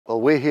Well,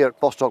 we're here at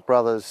Bostock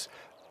Brothers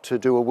to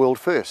do a world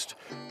first,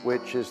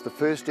 which is the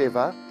first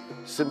ever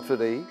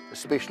symphony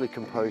especially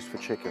composed for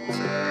chickens.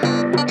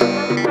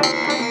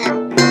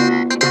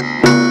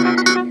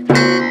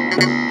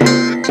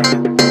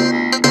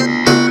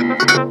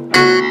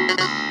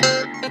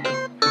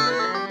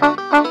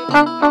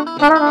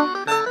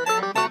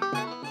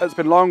 It's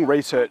been long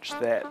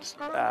researched that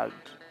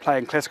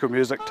playing classical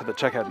music to the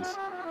chickens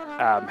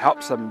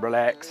helps them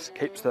relax,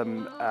 keeps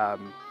them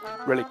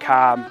really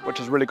calm, which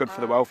is really good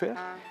for the welfare.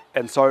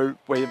 And so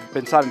we've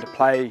been starting to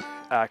play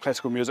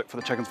classical music for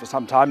the chickens for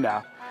some time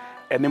now.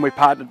 And then we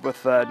partnered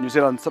with the New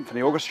Zealand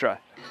Symphony Orchestra,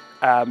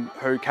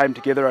 who came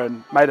together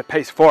and made a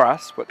piece for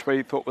us, which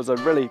we thought was a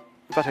really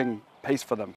fitting piece for them.